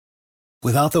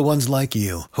Without the ones like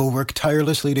you, who work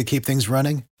tirelessly to keep things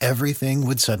running, everything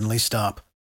would suddenly stop.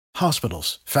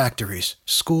 Hospitals, factories,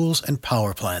 schools, and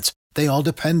power plants, they all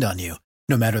depend on you.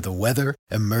 No matter the weather,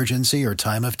 emergency, or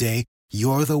time of day,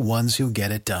 you're the ones who get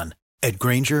it done. At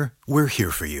Grainger, we're here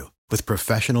for you with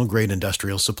professional-grade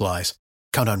industrial supplies.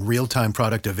 Count on real-time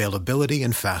product availability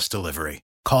and fast delivery.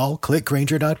 Call,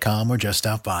 clickgrainger.com, or just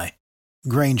stop by.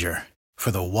 Grainger, for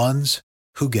the ones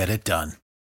who get it done.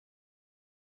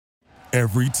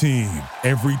 Every team,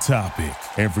 every topic,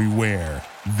 everywhere.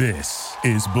 This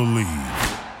is Believe.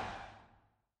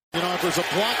 It offers a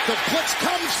block. The blitz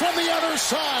comes from the other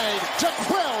side.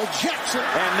 D'Qwell Jackson.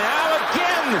 And now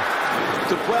again,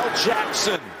 D'Qwell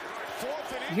Jackson.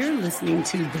 You're listening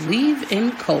to Believe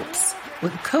in Colts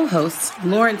with co-hosts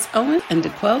Lawrence Owen and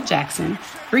D'Qwell Jackson,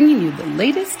 bringing you the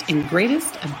latest and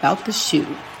greatest about the shoe.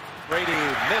 Brady,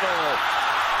 middle,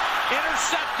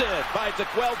 intercepted by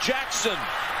D'Qwell Jackson.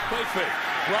 Play fake,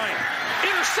 Bryant,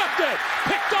 intercepted,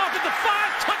 picked off at the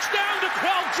 5, touchdown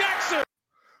D'Qwell Jackson.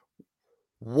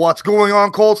 What's going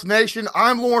on, Colts Nation?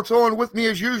 I'm Lawrence Owen. With me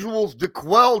as usual is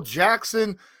D'Qwell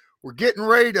Jackson. We're getting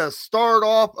ready to start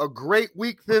off a great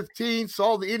Week 15.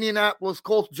 Saw the Indianapolis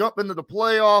Colts jump into the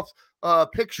playoffs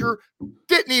picture.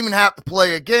 Didn't even have to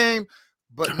play a game,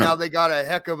 but now they got a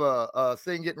heck of a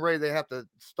thing getting ready they have to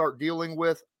start dealing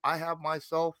with.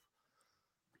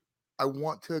 I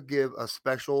want to give a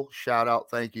special shout out,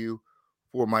 thank you,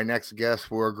 for my next guest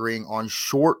for agreeing on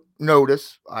short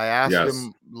notice. I asked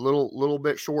him little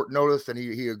bit short notice, and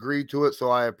he agreed to it,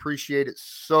 so I appreciate it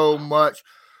so much.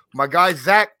 My guy,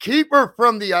 Zach Keeper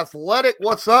from The Athletic.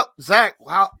 What's up, Zach?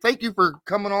 Wow, thank you for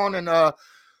coming on and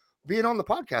being on the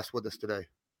podcast with us today.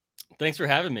 Thanks for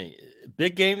having me.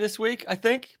 Big game this week, I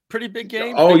think. Pretty big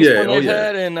game. They've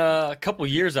had in a couple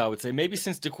years, I would say. Maybe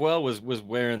since D'Qwell was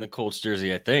wearing the Colts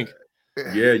jersey, I think.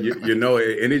 Yeah, you know,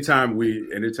 anytime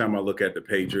I look at the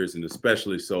Patriots, and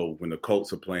especially so when the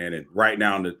Colts are playing, and right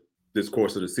now in this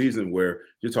course of the season where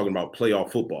you're talking about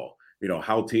playoff football, you know,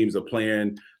 how teams are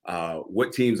playing,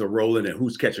 what teams are rolling, and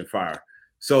who's catching fire.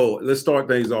 So let's start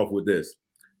things off with this.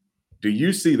 Do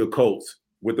you see the Colts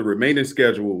with the remaining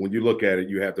schedule? When you look at it,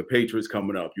 you have the Patriots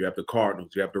coming up, you have the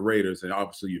Cardinals, you have the Raiders, and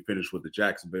obviously you finish with the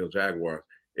Jacksonville Jaguars.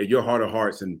 In your heart of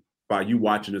hearts, and by you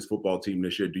watching this football team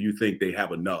this year, do you think they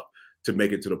have enough to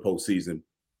make it to the postseason,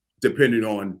 depending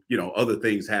on, you know, other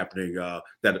things happening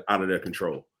that are out of their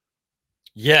control?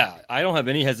 Yeah, I don't have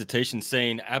any hesitation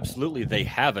saying absolutely they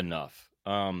have enough.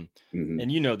 And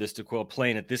you know this, D'Qwell,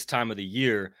 playing at this time of the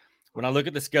year. When I look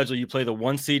at the schedule, you play the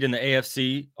 1 seed in the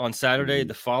AFC on Saturday.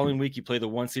 The following week, you play the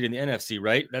 1 seed in the NFC,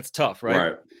 right? That's tough,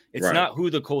 right? It's not who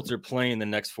the Colts are playing the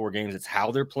next 4 games. It's how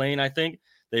they're playing, I think.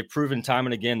 They've proven time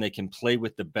and again they can play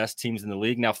with the best teams in the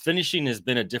league. Now, finishing has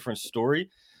been a different story.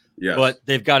 Yes. But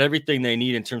they've got everything they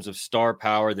need in terms of star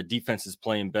power. The defense is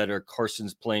playing better.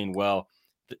 Carson's playing well.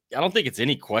 I don't think it's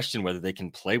any question whether they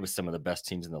can play with some of the best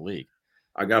teams in the league.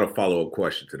 I got a follow-up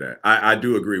question to that. I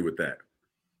do agree with that.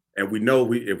 And we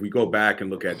know if we go back and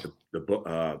look at the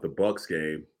Bucs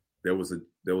game, there was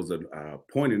a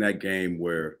point in that game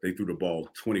where they threw the ball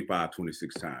 25,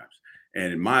 26 times.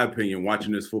 And in my opinion,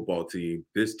 watching this football team,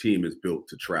 this team is built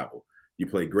to travel. You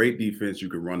play great defense, you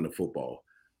can run the football.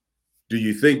 Do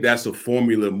you think that's a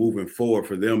formula moving forward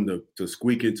for them to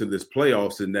squeak into this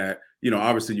playoffs? In that, you know,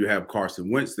 obviously you have Carson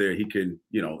Wentz there. He can,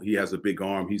 you know, he has a big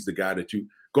arm. He's the guy that you're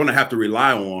going to have to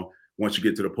rely on once you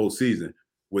get to the postseason.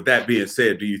 With that being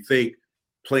said, do you think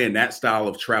playing that style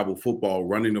of travel football,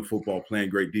 running the football, playing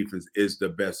great defense is the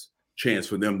best chance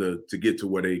for them to get to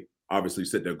where they obviously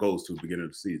set their goals to at the beginning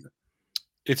of the season?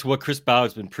 It's what Chris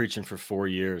Ballard's been preaching for 4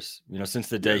 years. You know, since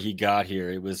the day he got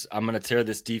here, it was, I'm going to tear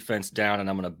this defense down and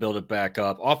I'm going to build it back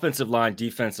up. Offensive line,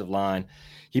 defensive line.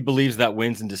 He believes that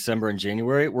wins in December and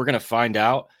January. We're going to find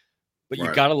out, but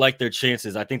you got to like their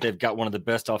chances. I think they've got one of the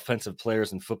best offensive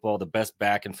players in football, the best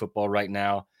back in football right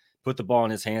now. Put the ball in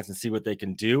his hands and see what they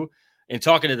can do. And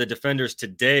talking to the defenders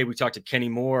today, we talked to Kenny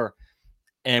Moore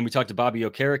and we talked to Bobby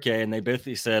Okereke, and they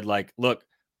basically said, like, look,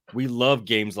 we love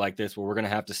games like this where we're going to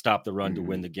have to stop the run to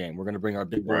win the game. We're going to bring our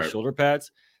big boy shoulder pads.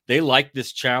 They like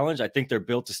this challenge. I think they're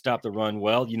built to stop the run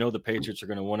well. You know, the Patriots are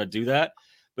going to want to do that.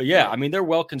 But yeah, I mean, they're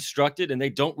well constructed and they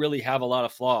don't really have a lot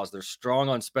of flaws. They're strong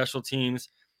on special teams.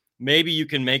 Maybe you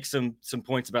can make some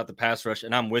points about the pass rush,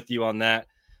 and I'm with you on that.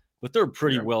 But they're a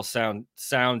pretty well sound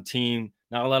team.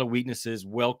 Not a lot of weaknesses,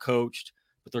 well coached,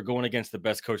 but they're going against the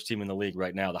best coach team in the league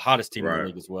right now, the hottest team in the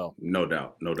league as well. No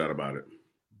doubt about it.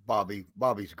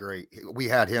 Bobby's great. We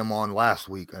had him on last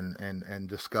week and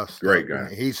discussed. Great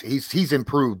guy. He's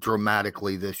improved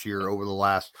dramatically this year over the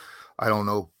last, I don't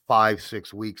know,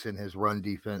 5-6 weeks in his run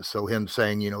defense. So him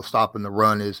saying, stopping the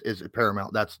run is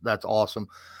paramount. That's awesome.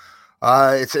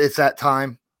 It's that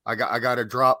time. I got to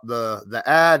drop the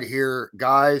ad here,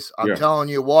 guys. I'm telling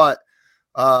you what,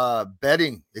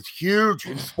 betting, it's huge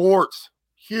in sports,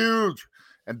 huge.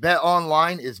 And Bet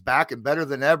Online is back and better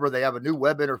than ever. They have a new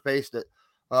web interface that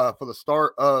for the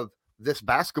start of this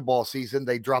basketball season,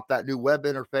 they dropped that new web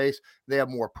interface. They have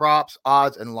more props,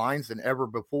 odds, and lines than ever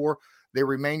before. They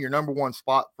remain your number one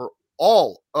spot for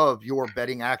all of your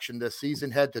betting action this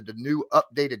season. Head to the new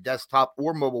updated desktop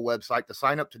or mobile website to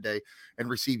sign up today and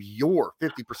receive your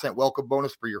 50% welcome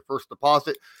bonus for your first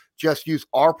deposit. Just use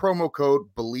our promo code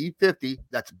BELIEVE50,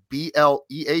 that's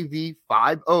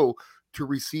BLEAV50, to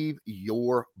receive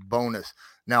your bonus.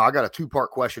 Now, I got a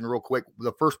two-part question real quick.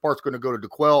 The first part's going to go to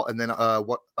DeQuell, and then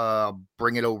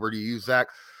bring it over to you, Zach.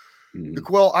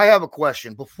 DeQuell, I have a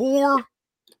question. Before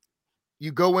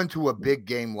you go into a big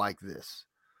game like this,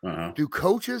 do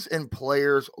coaches and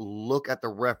players look at the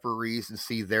referees and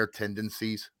see their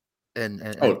tendencies? Yeah,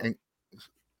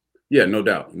 no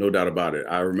doubt about it.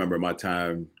 I remember my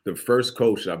time, the first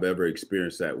coach I've ever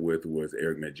experienced that with was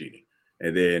Eric Mangini.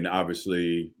 And then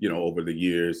obviously, over the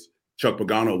years, Chuck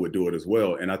Pagano would do it as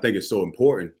well. And I think it's so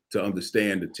important to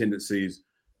understand the tendencies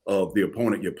of the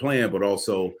opponent you're playing, but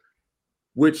also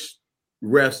which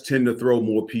refs tend to throw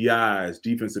more PIs,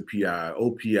 defensive PI,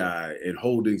 OPI, and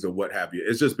holdings or what have you.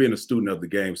 It's just being a student of the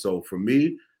game. So for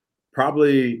me,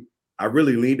 I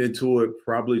really leaned into it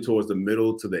probably towards the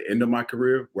middle to the end of my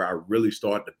career, where I really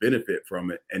started to benefit from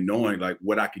it and knowing like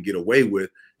what I could get away with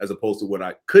as opposed to what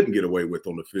I couldn't get away with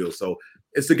on the field. So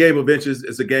it's a game of inches.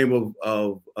 It's a game of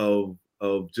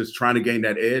just trying to gain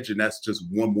that edge. And that's just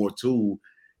one more tool.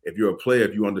 If you're a player,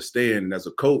 if you understand, and as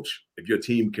a coach, if your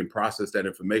team can process that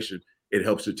information, it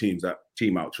helps your team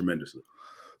out tremendously.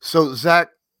 So Zach,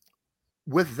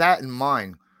 with that in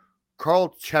mind,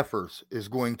 Carl Cheffers is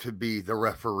going to be the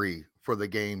referee for the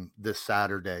game this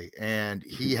Saturday, and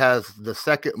he has the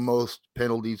second most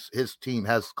penalties. His team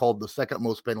has called the second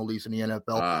most penalties in the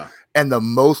NFL and the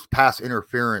most pass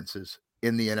interferences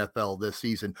in the NFL this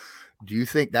season. Do you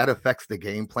think that affects the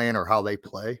game plan or how they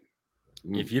play?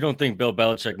 If you don't think Bill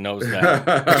Belichick knows that,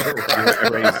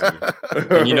 you're crazy.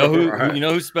 And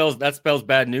who spells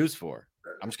bad news for?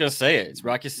 I'm just going to say it. It's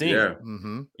Rock Ya-Sin. Yeah.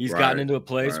 Mm-hmm. He's gotten into a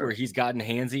place where he's gotten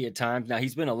handsy at times. Now,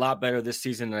 he's been a lot better this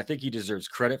season, and I think he deserves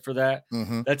credit for that.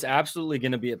 Mm-hmm. That's absolutely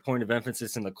going to be a point of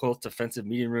emphasis in the Colts defensive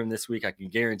meeting room this week. I can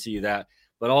guarantee you that.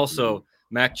 But also,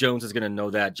 Mac Jones is going to know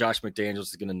that. Josh McDaniels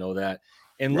is going to know that.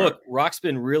 And look, Rock's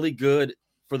been really good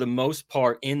for the most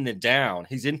part in the down.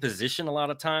 He's in position a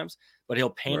lot of times, but he'll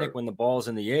panic when the ball's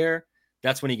in the air.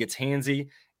 That's when he gets handsy.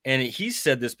 And he's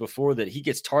said this before, that he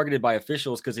gets targeted by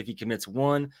officials because if he commits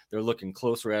one, they're looking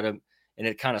closer at him, and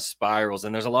it kind of spirals.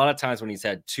 And there's a lot of times when he's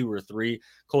had 2 or 3.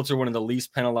 Colts are one of the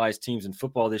least penalized teams in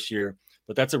football this year.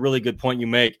 But that's a really good point you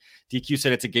make. DQ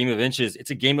said it's a game of inches.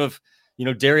 It's a game of,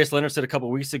 Darius Leonard said a couple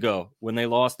of weeks ago when they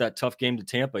lost that tough game to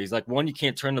Tampa, he's like, 1, you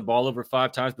can't turn the ball over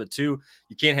 5 times, but 2,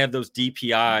 you can't have those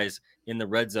DPIs in the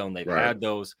red zone. They've had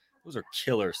those. Those are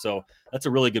killers. So that's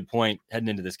a really good point heading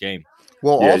into this game.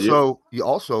 Well, you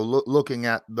also looking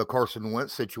at the Carson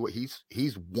Wentz situation.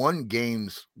 He's won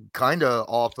games kind of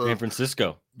off of San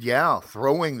Francisco. Yeah,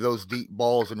 throwing those deep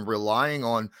balls and relying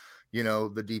on,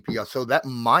 the DPI. So that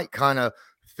might kind of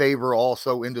favor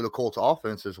also into the Colts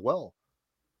offense as well.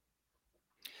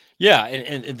 Yeah,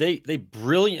 and they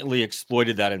brilliantly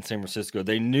exploited that in San Francisco.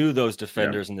 They knew those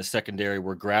defenders in the secondary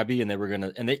were grabby, and they were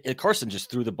gonna. And Carson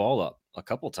just threw the ball up a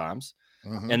couple times,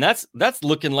 and that's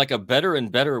looking like a better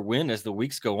and better win as the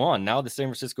weeks go on. Now the San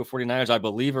Francisco 49ers, I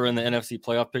believe, are in the NFC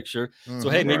playoff picture. So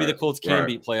hey, maybe the Colts can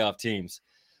beat playoff teams.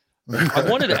 I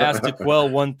wanted to ask DeQuell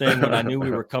one thing when I knew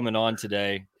we were coming on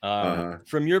today.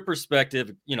 From your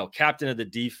perspective, captain of the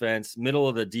defense, middle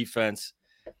of the defense.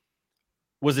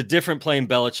 Was it different playing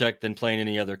Belichick than playing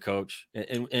any other coach?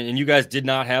 And you guys did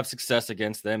not have success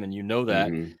against them, and you know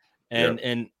that.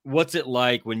 And what's it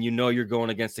like when you're going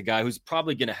against a guy who's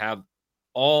probably going to have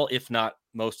all, if not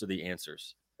most of the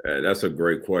answers? That's a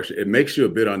great question. It makes you a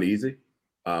bit uneasy.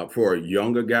 For a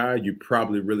younger guy, you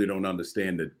probably really don't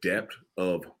understand the depth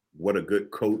of what a good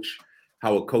coach,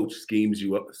 how a coach schemes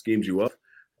you up.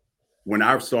 When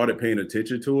I've started paying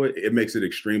attention to it, it makes it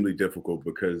extremely difficult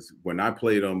because when I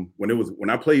played them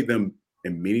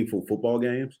in meaningful football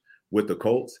games with the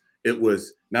Colts, it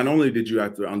was not only did you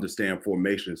have to understand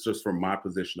formations just from my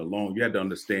position alone, you had to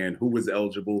understand who was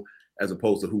eligible as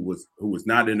opposed to who was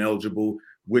not ineligible,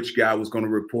 which guy was going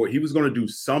to report. He was going to do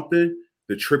something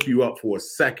to trip you up for a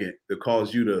second to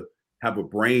cause you to have a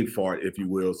brain fart, if you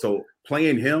will. So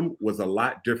playing him was a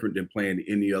lot different than playing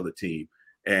any other team.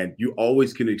 And you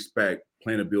always can expect,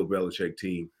 playing a Bill Belichick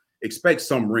team, expect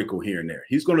some wrinkle here and there.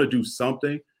 He's going to do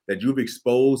something that you've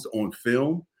exposed on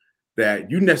film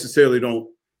that you necessarily don't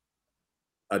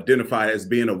identify as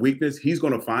being a weakness. He's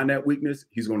going to find that weakness.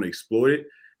 He's going to exploit it.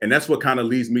 And that's what kind of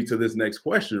leads me to this next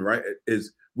question, right?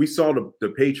 Is we saw the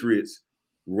Patriots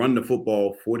run the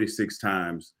football 46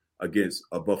 times against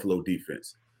a Buffalo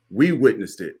defense. We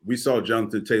witnessed it. We saw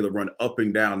Jonathan Taylor run up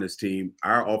and down this team.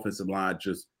 Our offensive line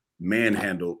just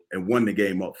manhandled and won the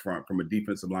game up front from a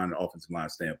defensive line and offensive line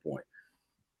standpoint.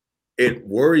 It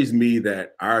worries me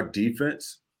that our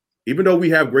defense, even though we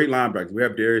have great linebackers, we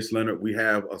have Darius Leonard, we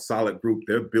have a solid group.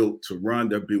 They're built to run.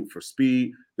 They're built for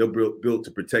speed. They're built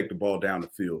to protect the ball down the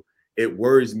field. It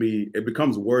worries me. It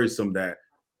becomes worrisome that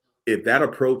if that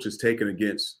approach is taken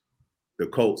against the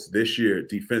Colts this year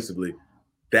defensively,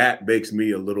 that makes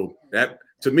me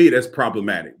to me, that's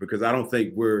problematic because I don't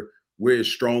think we're as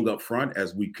strong up front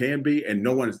as we can be. And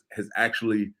no one has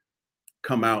actually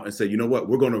come out and said, you know what,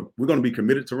 we're going to be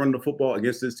committed to running the football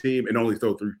against this team and only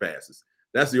throw 3 passes.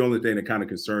 That's the only thing that kind of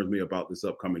concerns me about this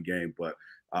upcoming game. But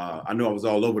I know I was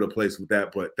all over the place with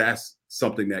that, but that's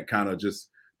something that kind of just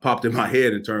popped in my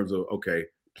head in terms of, okay,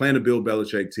 playing a Bill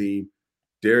Belichick team,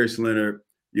 Darius Leonard,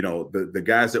 the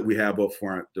guys that we have up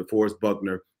front, DeForest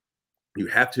Buckner, you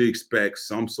have to expect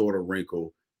some sort of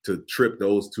wrinkle to trip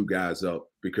those 2 guys up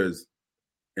because,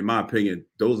 in my opinion,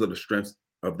 those are the strengths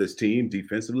of this team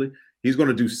defensively. He's going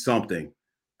to do something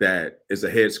that is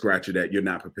a head scratcher that you're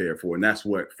not prepared for, and that's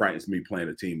what frightens me playing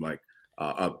a team like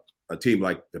a team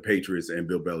like the Patriots and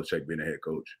Bill Belichick being a head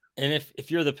coach. And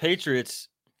if you're the Patriots,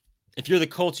 if you're the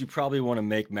Colts, you probably want to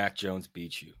make Mac Jones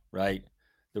beat you, right?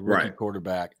 The rookie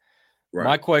quarterback. Right.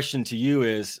 My question to you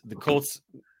is the Colts,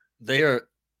 they are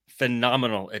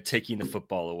phenomenal at taking the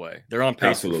football away. They're on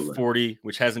pace for 40,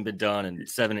 which hasn't been done in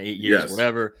 7 to 8 years,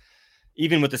 whatever.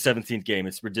 Even with the 17th game,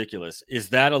 it's ridiculous. Is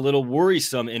that a little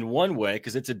worrisome in one way?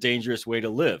 Because it's a dangerous way to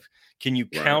live. Can you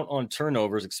count on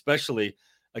turnovers, especially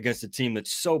against a team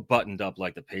that's so buttoned up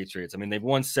like the Patriots? I mean, they've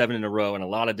won 7 in a row in a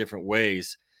lot of different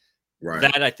ways. Right.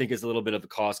 That, I think, is a little bit of a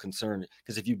cause concern.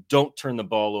 Because if you don't turn the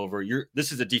ball over,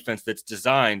 this is a defense that's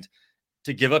designed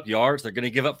to give up yards. They're going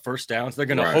to give up first downs. They're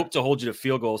going to hope to hold you to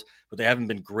field goals, but they haven't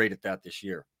been great at that this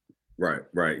year. Right.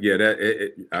 Yeah,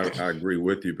 I agree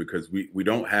with you because we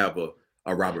don't have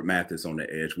a Robert Mathis on the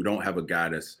edge. We don't have a guy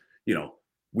that's,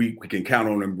 we can count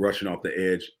on him rushing off the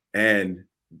edge. And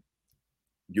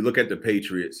you look at the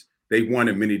Patriots, they've won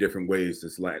in many different ways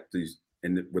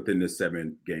within this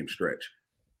 7-game stretch.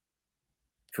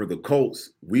 For the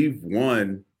Colts, we've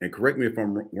won, and correct me if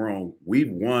I'm wrong, we've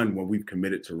won when we've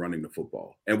committed to running the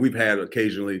football. And we've had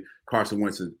occasionally Carson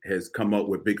Wentz has come up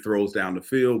with big throws down the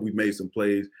field. We've made some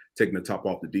plays, taking the top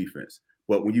off the defense.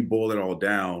 But when you boil it all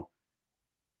down,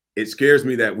 it scares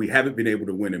me that we haven't been able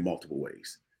to win in multiple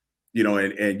ways.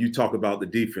 And you talk about the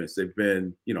defense. They've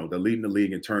been, they're leading the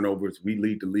league in turnovers. We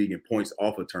lead the league in points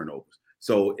off of turnovers.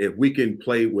 So if we can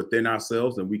play within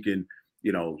ourselves and we can,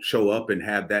 show up and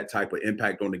have that type of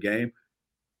impact on the game,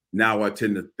 now I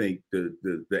tend to think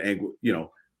the angle,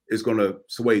 is going to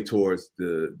sway towards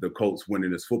the Colts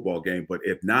winning this football game. But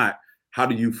if not, how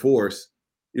do you force,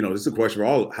 this is a question for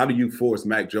all, how do you force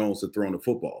Mac Jones to throw the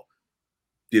football?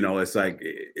 It's like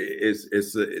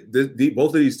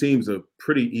both of these teams are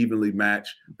pretty evenly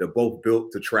matched. They're both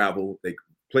built to travel. They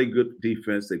play good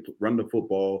defense. They run the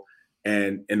football,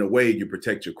 and in a way, you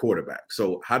protect your quarterback.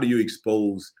 So how do you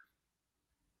expose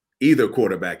either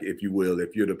quarterback, if you will,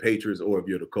 if you're the Patriots or if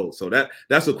you're the Colts? So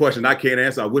that's a question I can't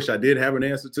answer. I wish I did have an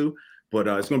answer to, but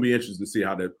it's going to be interesting to see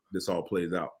how this all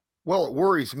plays out. Well, it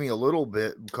worries me a little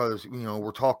bit because,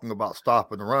 we're talking about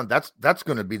stopping the run. That's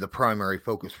going to be the primary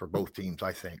focus for both teams,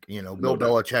 I think. Bill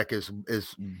Belichick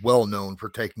is well known for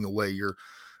taking away your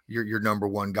number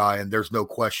one guy, and there's no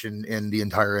question in the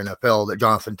entire NFL that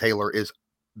Jonathan Taylor is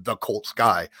the Colts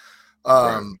guy.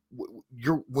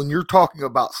 When you're talking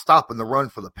about stopping the run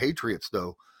for the Patriots,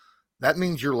 though, that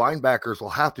means your linebackers will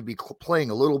have to be playing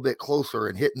a little bit closer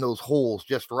and hitting those holes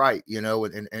just right,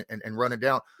 and run it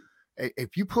down.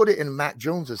 If you put it in Mac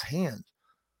Jones's hands,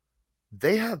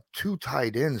 they have 2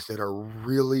 tight ends that are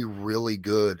really, really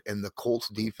good, and the Colts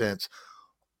defense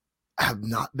have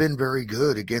not been very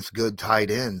good against good tight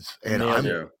ends. And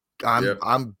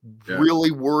I'm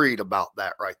really worried about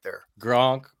that right there.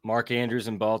 Gronk, Mark Andrews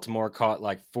in Baltimore caught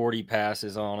like 40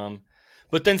 passes on him.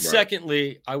 But then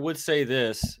secondly, I would say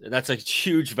this, that's a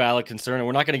huge valid concern, and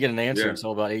we're not going to get an answer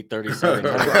until about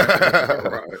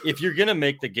 8:37. If you're going to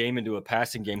make the game into a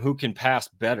passing game, who can pass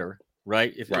better,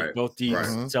 right? If both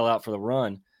Ds sell out for the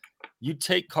run, you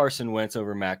take Carson Wentz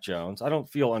over Mac Jones. I don't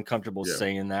feel uncomfortable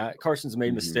saying that. Carson's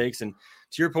made mistakes, and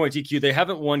to your point, DQ, they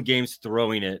haven't won games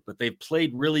throwing it, but they've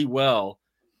played really well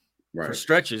for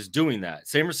stretches doing that.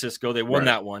 San Francisco, they won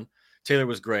that one. Taylor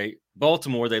was great.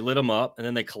 Baltimore, they lit them up, and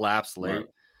then they collapsed late.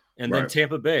 And then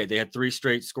Tampa Bay, they had 3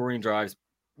 straight scoring drives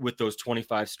with those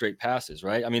 25 straight passes,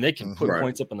 right? I mean, they can put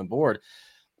points up on the board.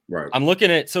 Right. I'm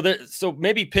looking at so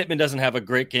maybe Pittman doesn't have a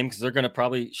great game because they're going to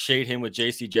probably shade him with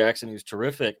J.C. Jackson, who's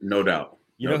terrific. No doubt.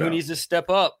 You know who needs to step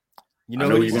up? I know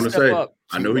who you're going to say.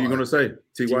 I know who you're going to say.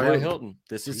 T.Y. Hilton.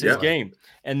 This is his game.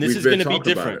 And this is going to be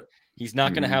different. He's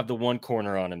not going to have the one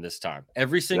corner on him this time.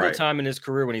 Every single time in his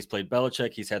career when he's played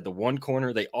Belichick, he's had the one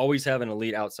corner. They always have an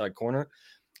elite outside corner.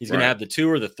 He's going to have the 2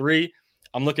 or the 3.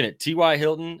 I'm looking at T.Y.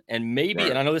 Hilton and maybe,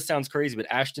 and I know this sounds crazy, but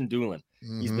Ashton Dulin.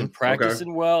 He's been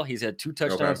practicing well. He's had 2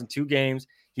 touchdowns in 2 games.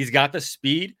 He's got the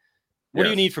speed. What do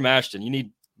you need from Ashton? You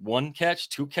need 1 catch,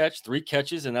 2 catch, 3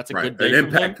 catches, and that's a good day.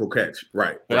 An impactful catch,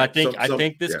 right? But I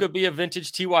think this could be a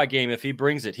vintage T.Y. game if he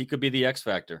brings it. He could be the X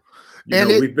factor.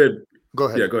 We've been. Go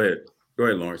ahead. Yeah, go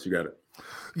ahead, Lawrence. You got it.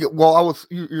 Yeah, well,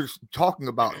 you're talking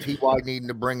about T.Y. needing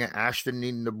to bring it, Ashton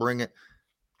needing to bring it.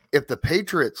 If the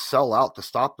Patriots sell out to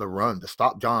stop the run, to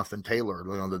stop Jonathan Taylor,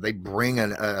 that they bring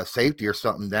a safety or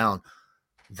something down,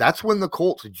 that's when the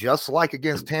Colts, just like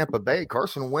against Tampa Bay,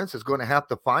 Carson Wentz is going to have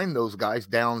to find those guys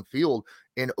downfield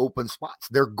in open spots.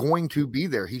 They're going to be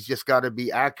there. He's just got to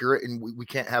be accurate, and we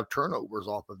can't have turnovers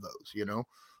off of those,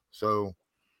 So,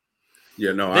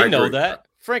 yeah, no, they know that.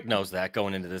 Frank knows that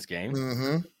going into this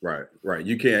game. Right.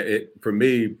 You can't. For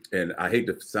me, and I hate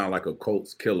to sound like a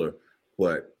Colts killer,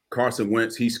 but Carson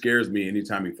Wentz, he scares me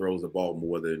anytime he throws the ball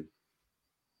more than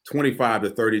 25 to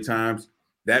 30 times.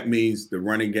 That means the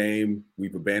running game,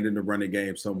 we've abandoned the running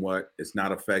game somewhat. It's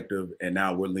not effective. And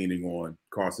now we're leaning on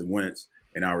Carson Wentz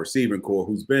and our receiving core,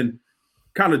 who's been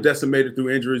kind of decimated through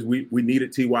injuries. We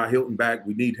needed T.Y. Hilton back.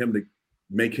 We need him to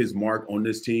make his mark on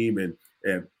this team and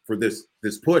for this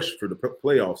push for the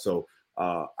playoffs. So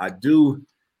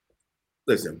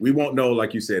listen, we won't know,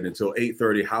 like you said, until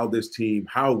 8:30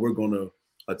 how we're going to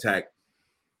attack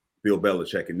Bill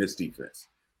Belichick in this defense.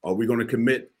 Are we going to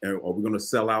commit, and are we going to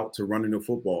sell out to running the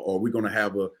football? Or are we going to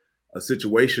have a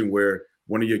situation where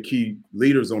one of your key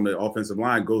leaders on the offensive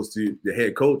line goes to the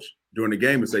head coach during the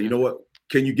game and say, you know what,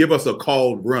 can you give us a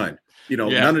called run?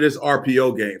 None of this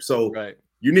RPO game. So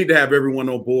you need to have everyone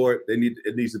on board. It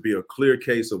needs to be a clear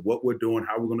case of what we're doing,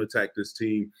 how we're going to attack this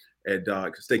team, and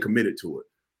stay committed to it.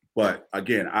 But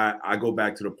again, I go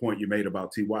back to the point you made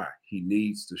about T.Y. He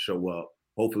needs to show up.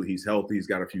 Hopefully he's healthy. He's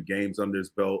got a few games under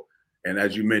his belt. And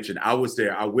as you mentioned, I was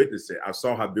there. I witnessed it. I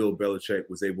saw how Bill Belichick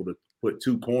was able to put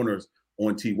 2 corners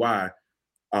on T.Y.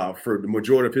 For the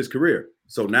majority of his career.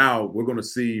 So now we're going to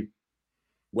see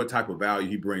what type of value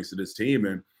he brings to this team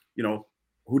and,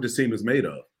 who this team is made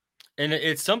of. And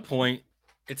at some point,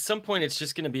 it's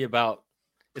just going to be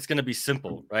it's going to be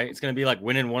simple, right? It's going to be like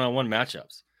winning one-on-one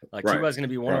matchups. Like T.Y.'s going to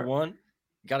be one-on-one.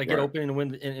 You got to get open and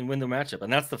win the matchup.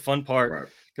 And that's the fun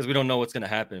part because we don't know what's going to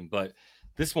happen. But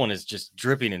this one is just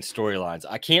dripping in storylines.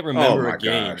 I can't remember a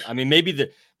game. Gosh. I mean, maybe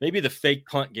the fake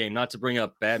punt game, not to bring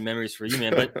up bad memories for you,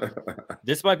 man, but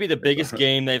this might be the biggest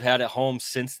game they've had at home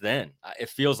since then. It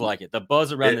feels like it. The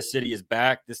buzz around the city is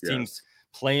back. This team's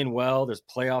playing well. There's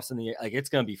playoffs in the it's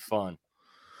going to be fun.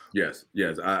 Yes,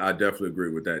 I definitely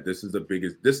agree with that. This is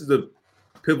the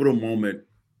pivotal moment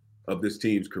of this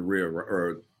team's career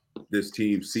or this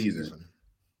team's season,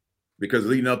 because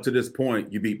leading up to this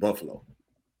point, you beat Buffalo.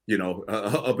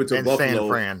 Up until Buffalo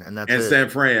San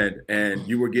Fran, and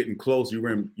you were getting close.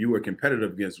 You were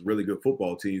competitive against really good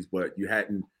football teams, but you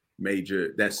hadn't made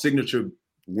that signature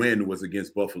win was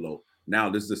against Buffalo. Now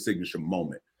this is a signature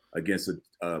moment against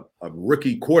a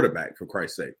rookie quarterback, for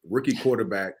Christ's sake. Rookie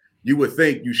quarterback. You would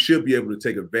think you should be able to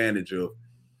take advantage of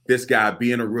this guy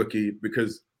being a rookie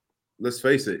because, let's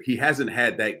face it, he hasn't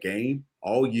had that game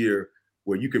all year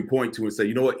where you can point to and say,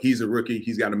 you know what, he's a rookie.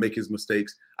 He's got to make his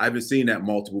mistakes. I haven't seen that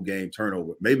multiple game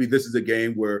turnover. Maybe this is a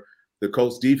game where the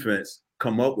Colts defense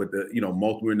come up with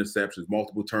multiple interceptions,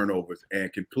 multiple turnovers,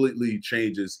 and completely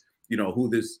changes, who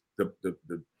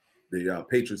the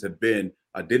Patriots have been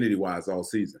identity-wise all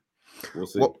season. We'll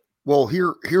see. Well,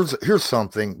 here's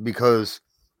something, because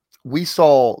we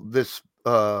saw this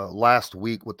last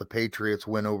week with the Patriots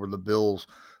win over the Bills,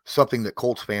 something that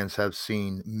Colts fans have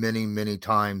seen many, many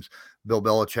times. Bill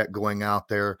Belichick going out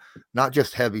there, not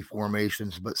just heavy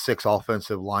formations, but 6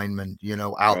 offensive linemen,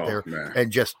 out there, man,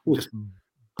 and just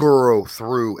burrow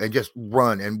through and just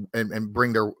run and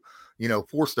bring their,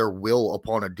 force their will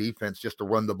upon a defense just to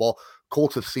run the ball.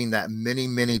 Colts have seen that many,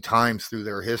 many times through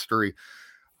their history.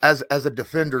 As a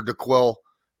defender, DeQuell,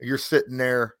 you're sitting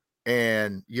there,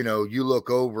 And, you look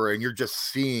over and you're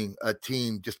just seeing a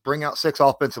team just bring out 6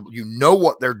 offensive. You know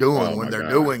what they're doing when they're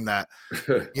doing that.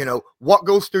 What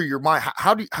goes through your mind?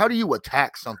 How do you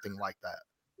attack something like that?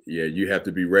 Yeah, you have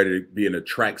to be ready to be in a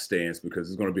track stance because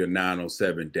it's going to be a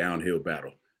 9-on-7 downhill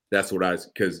battle. That's what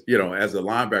because, as a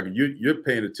linebacker, you're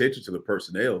paying attention to the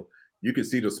personnel. You can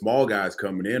see the small guys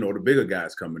coming in or the bigger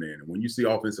guys coming in. And when you see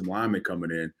offensive linemen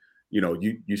coming in,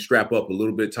 you strap up a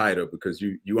little bit tighter because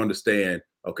you understand,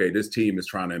 okay, this team is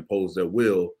trying to impose their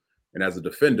will. And as a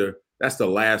defender, that's the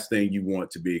last thing you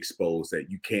want to be exposed, that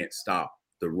you can't stop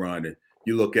the run. And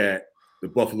you look at the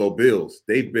Buffalo Bills,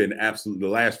 they've been the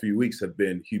last few weeks have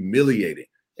been humiliating,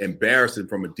 embarrassing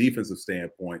from a defensive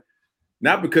standpoint.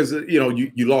 Not because,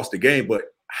 you lost the game, but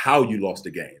how you lost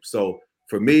the game. So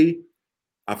for me,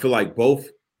 I feel like both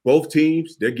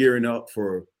teams, they're gearing up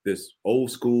for this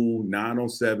old school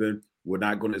 9-on-7.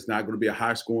 It's not going to be a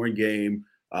high scoring game.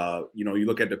 You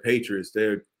look at the Patriots,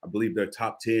 I believe they're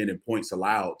top 10 in points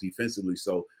allowed defensively.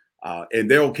 So, and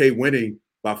they're okay winning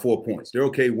by 4 points. They're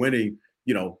okay winning,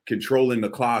 controlling the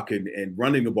clock and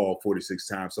running the ball 46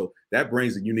 times. So that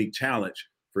brings a unique challenge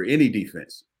for any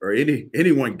defense or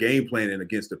anyone game planning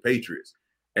against the Patriots.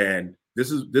 And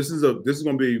this is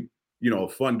going to be, a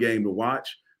fun game to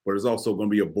watch, but it's also going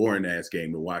to be a boring ass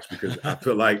game to watch because I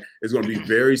feel like it's going to be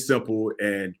very simple.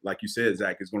 And like you said,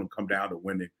 Zach, it's going to come down to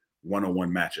winning one-on-one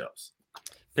matchups.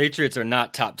 Patriots are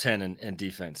not top 10 in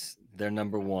defense. They're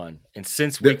number 1. And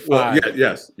since week 5,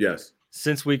 yes.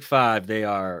 Since week 5, they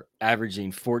are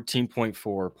averaging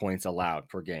 14.4 points allowed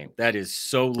per game. That is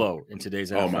so low in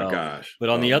today's NFL. Oh my gosh. But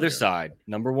on the other side,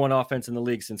 number 1 offense in the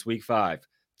league since week 5,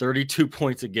 32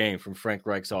 points a game from Frank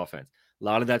Reich's offense. A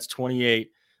lot of that's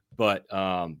 28, but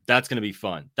that's going to be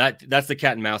fun. That's the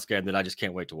cat and mouse game that I just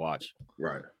can't wait to watch.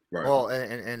 Right. Well,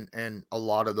 and a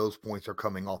lot of those points are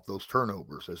coming off those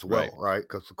turnovers as well, right?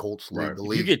 Because the Colts lead the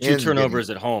league. If you get 2 turnovers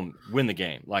at home, win the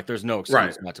game. Like there's no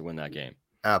excuse not to win that game.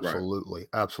 Absolutely.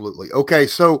 Okay,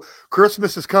 so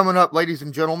Christmas is coming up, ladies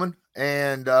and gentlemen,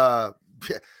 and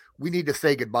we need to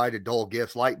say goodbye to dull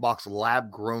gifts. Lightbox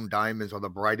lab-grown diamonds are the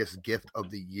brightest gift of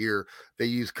the year. They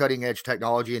use cutting-edge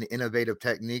technology and innovative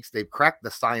techniques. They've cracked the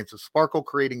science of sparkle,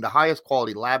 creating the highest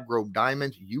quality lab-grown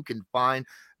diamonds you can find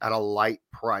at a light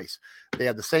price. They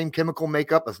have the same chemical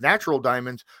makeup as natural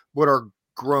diamonds, but are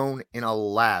grown in a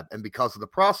lab. And because of the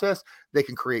process, they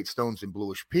can create stones in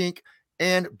bluish pink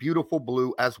and beautiful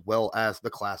blue, as well as the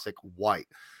classic white.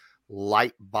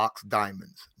 Lightbox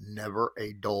diamonds, never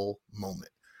a dull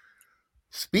moment.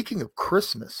 Speaking of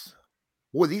Christmas,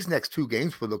 boy, these next 2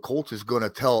 games for the Colts is going to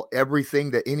tell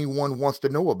everything that anyone wants to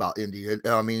know about Indy.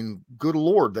 I mean, good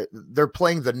Lord, they're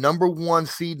playing the number 1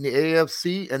 seed in the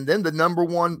AFC and then the number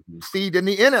 1 seed in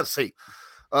the NFC.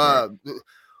 I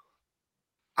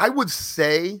would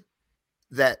say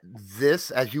that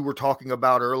this, as you were talking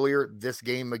about earlier, this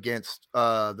game against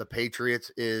the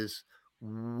Patriots is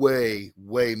way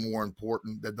more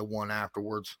important than the one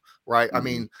afterwards, right? I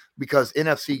mean, because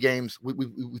NFC games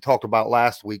we talked about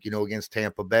last week, against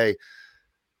Tampa Bay,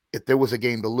 if there was a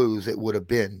game to lose, it would have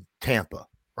been Tampa,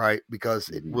 right? Because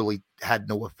it really had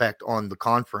no effect on the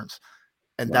conference.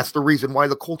 And that's the reason why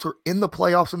the Colts are in the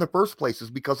playoffs in the first place,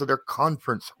 is because of their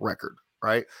conference record,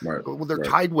 right? Well, they're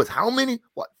tied with how many?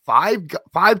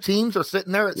 Five teams are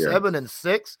sitting there at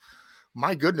 7-6.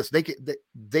 My goodness,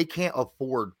 they can't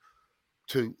afford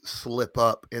to slip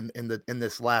up in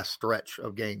this last stretch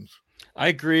of games. I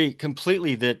agree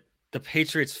completely that the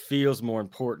Patriots feels more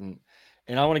important.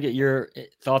 And I want to get your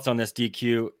thoughts on this,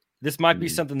 DQ. This might be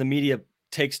something the media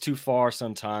takes too far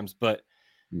sometimes, but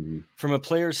from a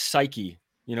player's psyche,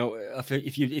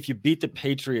 if you beat the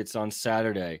Patriots on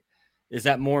Saturday, is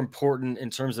that more important in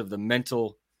terms of the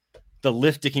mental, the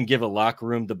lift it can give a locker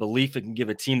room, the belief it can give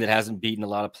a team that hasn't beaten a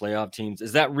lot of playoff teams?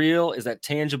 Is that real? Is that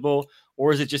tangible?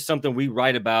 Or is it just something we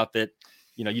write about that,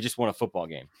 you just won a football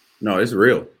game? No, it's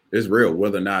real. It's real.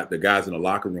 Whether or not the guys in the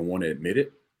locker room want to admit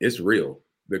it, it's real.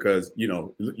 Because,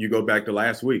 you go back to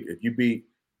last week. If you beat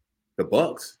the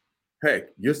Bucs, heck,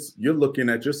 you're looking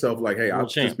at yourself like, hey, I'll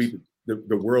just beat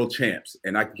the world champs,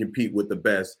 and I can compete with the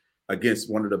best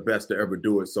against one of the best to ever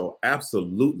do it. So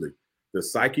absolutely, the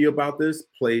psyche about this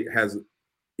play has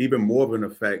even more of an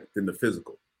effect than the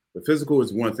physical. The physical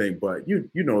is one thing, but you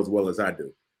know as well as I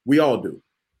do, we all do.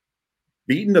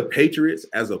 Beating the Patriots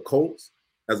as a Colts,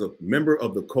 as a member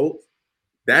of the Colts,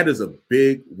 that is a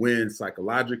big win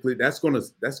psychologically. You're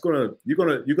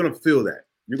gonna feel that.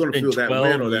 You're gonna feel that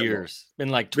win or that years. It's been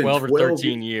like 12 or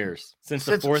 13 years since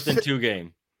the 4th and 2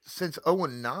 game. Since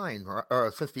 0-9,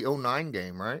 or since the 0-9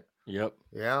 game, right? Yep.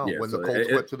 Yeah, when the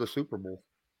Colts went to the Super Bowl.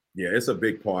 Yeah, it's a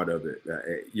big part of it.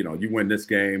 You win this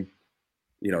game,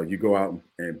 You know, you go out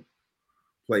and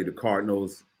play the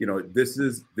Cardinals. You know, this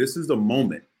is a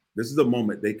moment. This is a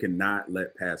moment they cannot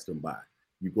let pass them by.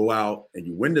 You go out and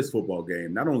you win this football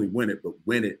game, not only win it, but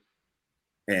win it,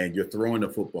 and you're throwing the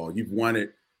football. You've won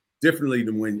it differently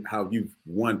than how you've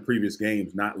won previous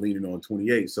games, not leaning on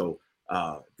 28. So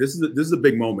this is a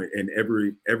big moment in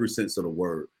every sense of the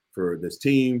word for this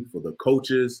team, for the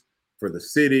coaches, for the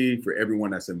city, for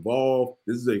everyone that's involved.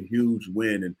 This is a huge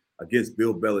win and against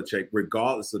Bill Belichick,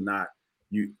 regardless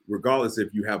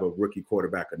if you have a rookie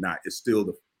quarterback or not, it's still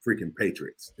the freaking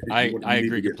Patriots. I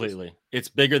agree completely. It's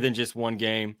bigger than just one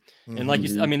game. And like you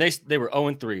said, I mean, they were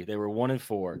 0-3. They were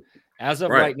 1-4. As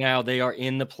of right now, they are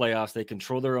in the playoffs. They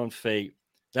control their own fate.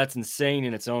 That's insane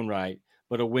in its own right.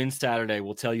 But a win Saturday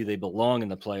will tell you they belong in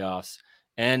the playoffs.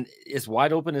 And as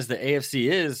wide open as the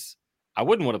AFC is, I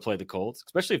wouldn't want to play the Colts,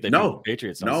 especially if they beat the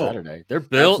Patriots on Saturday. They're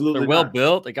built. Absolutely they're well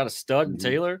built. They got a stud in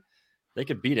Taylor. They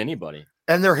could beat anybody.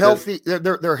 And they're healthy.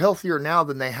 They're healthier now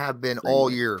than they have been all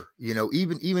year. You know,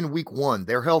 even week one,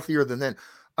 they're healthier than then.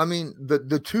 I mean,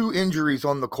 the two injuries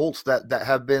on the Colts that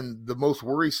have been the most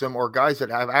worrisome are guys that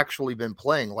have actually been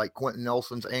playing, like Quentin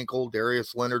Nelson's ankle,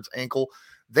 Darius Leonard's ankle.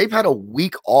 They've had a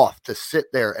week off to sit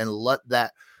there and let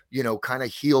that, you know, kind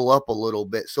of heal up a little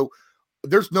bit. So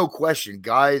there's no question,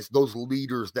 guys, those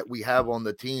leaders that we have on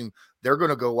the team, they're going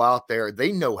to go out there.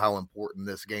 They know how important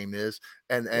this game is,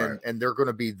 and they're going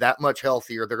to be that much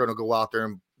healthier. They're going to go out there,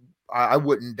 and I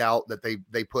wouldn't doubt that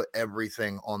they put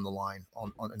everything on the line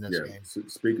on in this game. So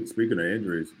speaking of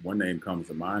injuries, one name comes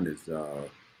to mind is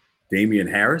Damian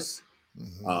Harris,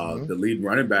 the lead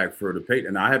running back for the Patriots.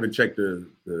 And I haven't checked the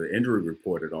injury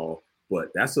report at all,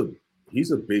 but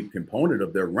he's a big component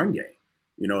of their run game.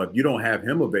 You know, if you don't have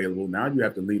him available, now you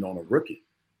have to lean on a rookie.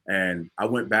 And I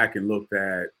went back and looked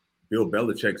at Bill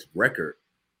Belichick's record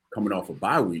coming off of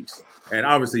bye weeks. And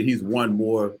obviously he's won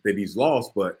more than he's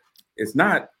lost, but it's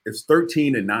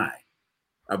 13-9,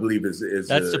 I believe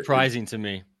that's surprising to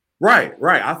me. Right.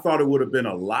 I thought it would have been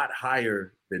a lot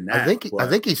higher than that. I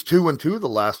think he's 2-2 the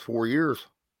last 4 years.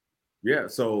 Yeah.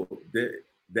 So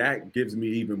that gives me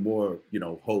even more, you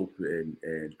know, hope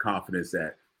and confidence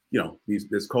that, you know,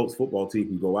 this Colts football team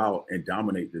can go out and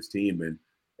dominate this team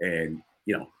and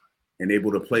you know, and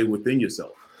able to play within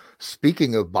yourself.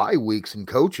 Speaking of bye weeks and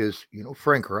coaches, you know,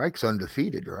 Frank Reich's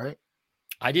undefeated, right?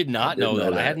 I did not know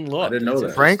that. I hadn't looked. I didn't know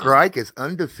that. Frank Reich is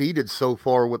undefeated so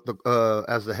far with the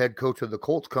as the head coach of the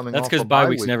Colts coming off. That's because bye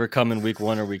weeks never come in week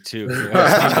 1 or week 2. That's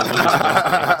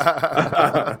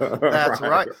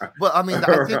right. But I mean,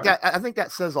 I think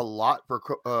that says a lot for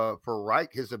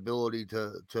Reich, his ability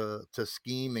to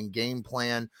scheme and game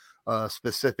plan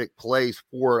specific plays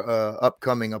for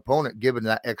upcoming opponent, given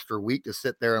that extra week to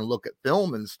sit there and look at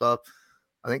film and stuff.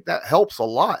 I think that helps a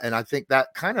lot, and I think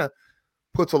that kind of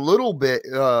puts a little bit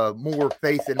more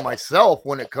faith in myself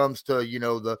when it comes to, you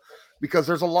know, because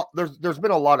there's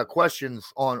been a lot of questions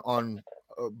on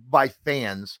by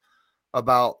fans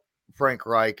about Frank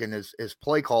Reich and his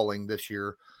play calling this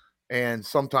year. And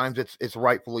sometimes it's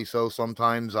rightfully so.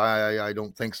 Sometimes I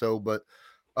don't think so, but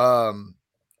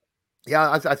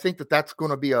yeah, I think that's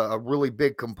going to be a really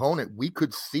big component. We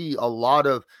could see a lot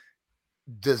of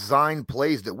design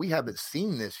plays that we haven't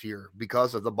seen this year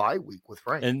because of the bye week with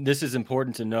Frank. And this is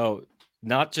important to note,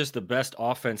 not just the best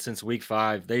offense since week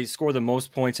 5. They score the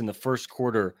most points in the first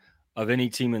quarter of any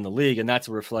team in the league. And that's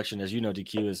a reflection, as you know,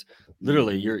 DQ, is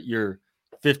literally your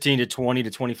 15 to 20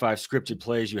 to 25 scripted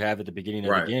plays you have at the beginning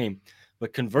of the game.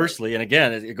 But conversely, and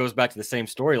again, it goes back to the same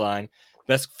storyline,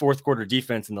 best fourth quarter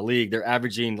defense in the league. They're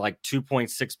averaging like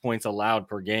 2.6 points allowed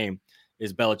per game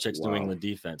is Belichick's New England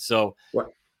defense. So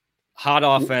hot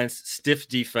offense, stiff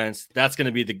defense. That's going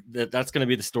to be the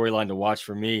storyline to watch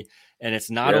for me. And it's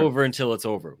not over until it's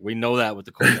over. We know that with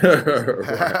the Colts.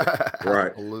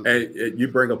 Right. And you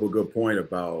bring up a good point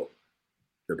about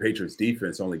the Patriots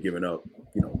defense only giving up,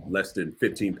 you know, less than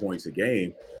 15 points a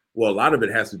game. Well, a lot of it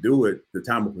has to do with the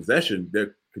time of possession.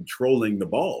 They're controlling the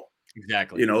ball.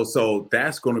 Exactly. You know, so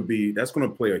that's going to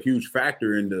play a huge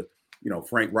factor in the, you know,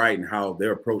 Frank Reich and how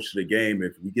their approach to the game.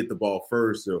 If we get the ball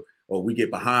first or we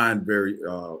get behind very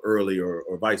early or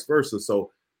vice versa. So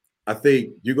I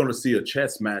think you're going to see a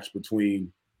chess match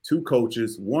between two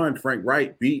coaches. One, Frank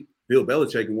Reich beat Bill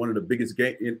Belichick in one of the biggest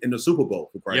games in the Super Bowl,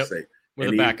 for Christ's sake. With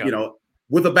a backup. You know,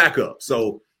 with a backup.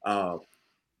 So,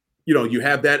 you know, you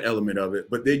have that element of it,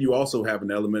 but then you also have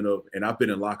an element of, and I've been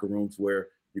in locker rooms where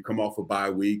you come off a bye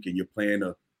week and you're playing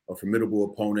a formidable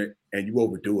opponent and you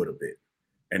overdo it a bit.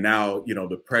 And now, you know,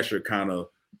 the pressure kind of,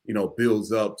 you know,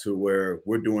 builds up to where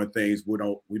we're doing things we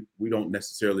don't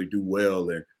necessarily do well,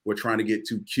 and we're trying to get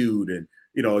too cute. And,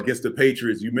 you know, against the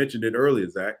Patriots, you mentioned it earlier,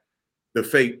 Zach, the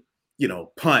fate,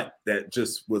 punt that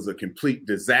just was a complete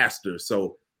disaster.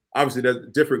 So obviously there's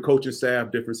different coaching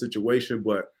staff, different situation,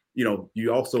 but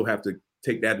you also have to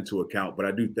take that into account. But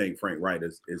I do think Frank Wright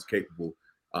is capable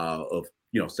of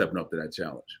stepping up to that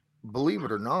challenge. Believe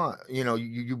it or not,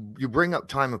 you bring up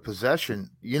time of possession.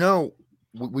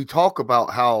 We talk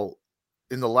about how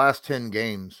in the last 10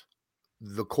 games,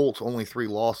 the Colts' only 3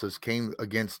 losses came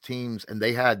against teams, and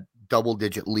they had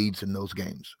double-digit leads in those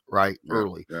games, right?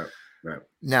 Early. Yeah.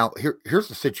 Now, here's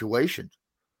the situation.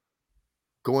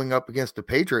 Going up against the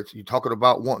Patriots, you're talking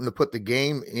about wanting to put the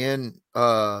game in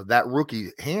that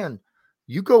rookie hand.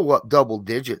 You go up double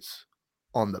digits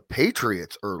on the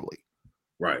Patriots early.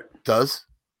 Right. Does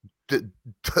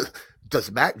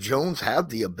Mac Jones have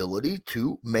the ability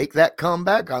to make that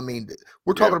comeback? I mean,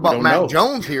 we're talking about Mac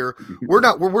Jones here. We're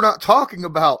not talking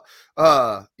about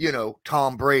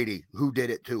Tom Brady who did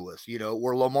it to us,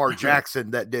 or Lamar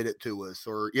Jackson that did it to us,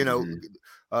 or I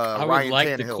would Ryan like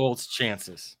Tannehill. the Colts'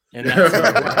 chances. And that's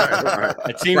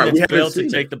a team that's failed to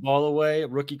take the ball away, a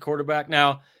rookie quarterback.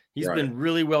 Now, he's been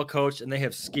really well coached, and they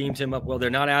have schemed him up well. They're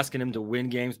not asking him to win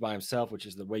games by himself, which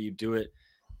is the way you do it.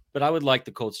 But I would like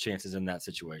the Colts' chances in that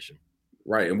situation.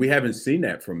 Right, and we haven't seen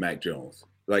that from Mac Jones.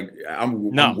 Like,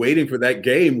 I'm waiting for that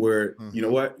game where, you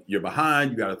know what, you're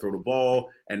behind, you got to throw the ball,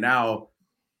 and now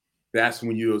that's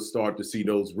when you'll start to see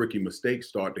those rookie mistakes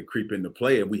start to creep into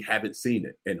play, and we haven't seen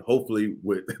it. And hopefully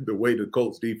with the way the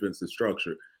Colts defense is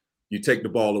structured, you take the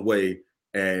ball away,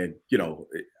 and,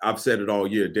 I've said it all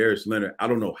year, Darius Leonard, I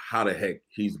don't know how the heck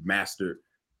he's mastered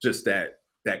just that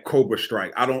Cobra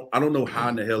strike. I don't know how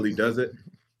in the hell he does it.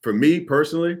 For me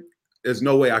personally, there's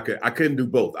no way I couldn't do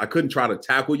both. I couldn't try to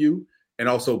tackle you and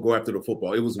also go after the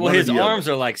football. It was his arms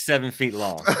are like 7 feet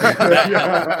long.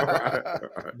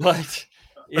 But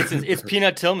it's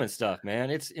Peanut Tillman stuff,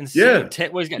 man. It's insane. Yeah.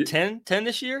 He's got 10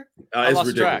 this year? I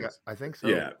lost track. I think so.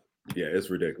 Yeah, it's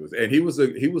ridiculous. And he was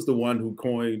the one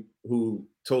who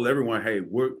told everyone, hey,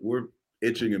 we're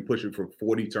itching and pushing for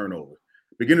 40 turnovers.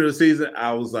 Beginning of the season,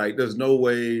 I was like, "There's no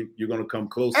way you're going to come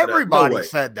close." Everybody to that.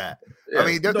 said that. Yeah, I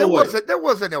mean, there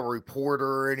wasn't a reporter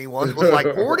or anyone who was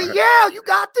like 40. Yeah, you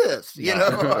got this.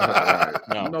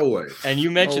 No way. And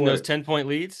you mentioned those 10-point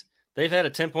leads. They've had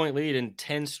a 10-point lead in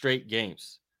 10 straight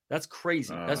games. That's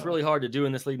crazy. That's really hard to do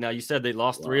in this league. Now, you said they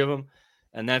lost 3 of them,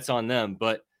 and that's on them.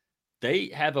 But they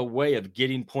have a way of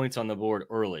getting points on the board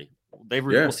early.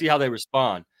 We'll see how they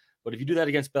respond. But if you do that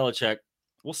against Belichick,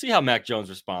 we'll see how Mac Jones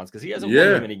responds because he hasn't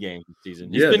won many games this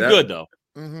season. He's been good, though.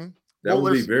 Mm-hmm. That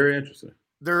would be very interesting.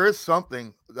 There is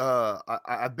something.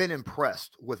 I've been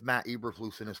impressed with Matt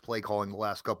Eberflus in his play calling the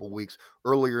last couple of weeks.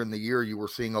 Earlier in the year, you were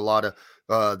seeing a lot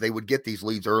of they would get these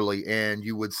leads early, and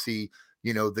you would see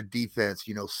the defense,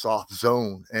 soft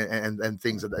zone and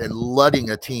things, and letting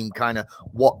a team kind of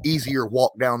walk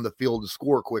down the field to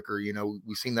score quicker.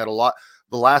 We've seen that a lot.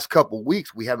 The last couple of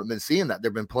weeks, we haven't been seeing that.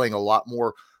 They've been playing a lot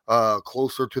more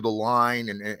closer to the line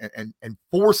and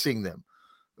forcing them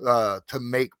to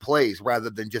make plays rather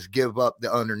than just give up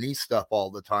the underneath stuff all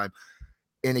the time.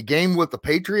 In a game with the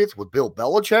Patriots with Bill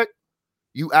Belichick,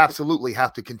 you absolutely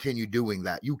have to continue doing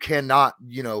that. You cannot,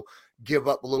 give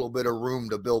up a little bit of room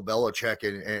to Bill Belichick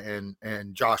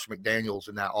and Josh McDaniels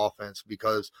in that offense,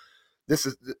 because this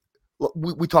is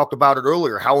we talked about it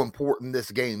earlier, how important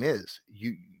this game is.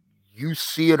 You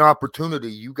see an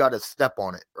opportunity, you got to step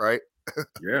on it, right?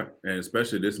 Yeah, and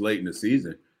especially this late in the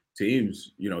season,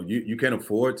 teams, you can't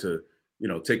afford to,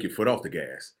 take your foot off the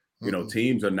gas.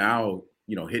 Teams are now,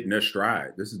 hitting their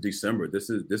stride. This is December.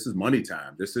 This is money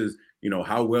time. This is,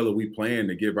 how well are we playing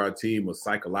to give our team a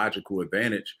psychological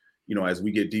advantage, as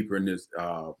we get deeper in this,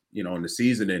 in the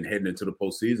season and heading into the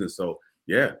postseason. So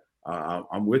yeah,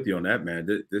 I'm with you on that, man.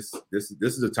 This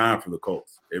is a time for the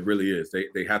Colts. It really is.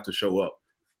 They have to show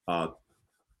up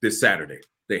this Saturday.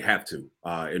 They have to,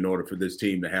 in order for this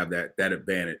team to have that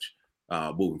advantage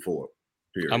moving forward.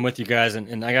 Period. I'm with you guys,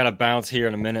 and I got to bounce here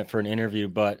in a minute for an interview,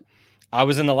 but I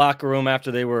was in the locker room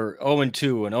after they were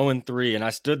 0-2 and 0-3, and I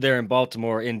stood there in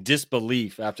Baltimore in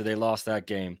disbelief after they lost that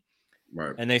game.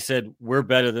 Right. And they said, we're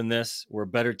better than this. We're a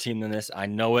better team than this. I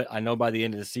know it. I know by the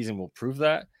end of the season we'll prove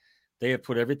that. They have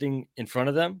put everything in front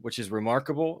of them, which is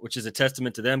remarkable, which is a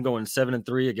testament to them going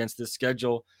 7-3 against this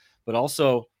schedule, but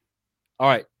also, all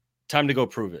right, time to go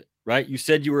prove it, right? You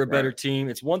said you were a better team.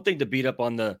 It's one thing to beat up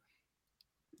on the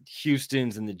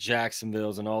Houstons and the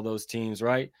Jacksonvilles and all those teams,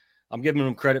 right? I'm giving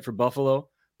them credit for Buffalo,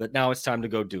 but now it's time to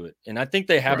go do it. And I think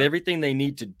they have everything they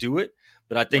need to do it,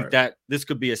 but I think that this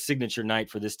could be a signature night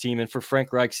for this team and for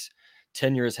Frank Reich's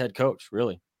tenure as head coach,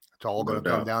 really. It's all going to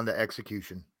come down to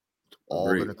execution. It's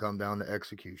all going to come down to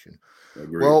execution.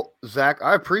 Agreed. Well, Zach,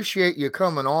 I appreciate you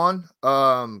coming on.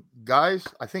 guys,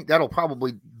 I think that'll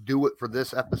probably do it for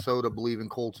this episode of Believe in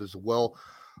Colts as well.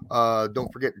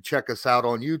 Don't forget to check us out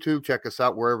on YouTube. Check us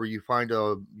out wherever you find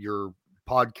your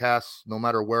podcasts, no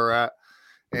matter where at.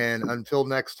 And until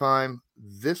next time,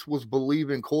 this was Believe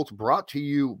in Colts, brought to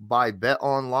you by Bet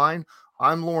Online.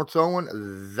 I'm Lawrence Owen.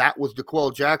 That was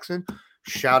DeQuell Jackson.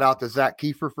 Shout out to Zach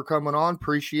Kiefer for coming on.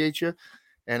 Appreciate you.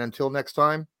 And until next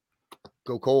time,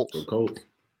 go Colts. Go Colts.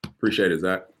 Appreciate it,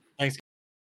 Zach. Thanks.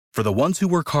 For the ones who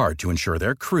work hard to ensure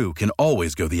their crew can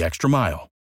always go the extra mile,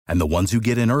 and the ones who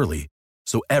get in early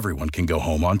so everyone can go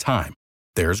home on time,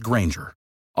 there's Grainger,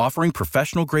 offering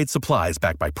professional-grade supplies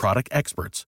backed by product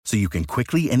experts so you can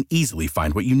quickly and easily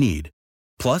find what you need.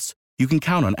 Plus, you can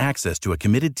count on access to a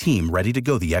committed team ready to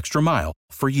go the extra mile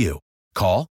for you.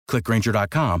 Call, click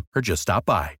Grainger.com, or just stop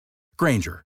by.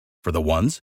 Grainger, for the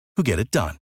ones who get it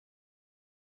done.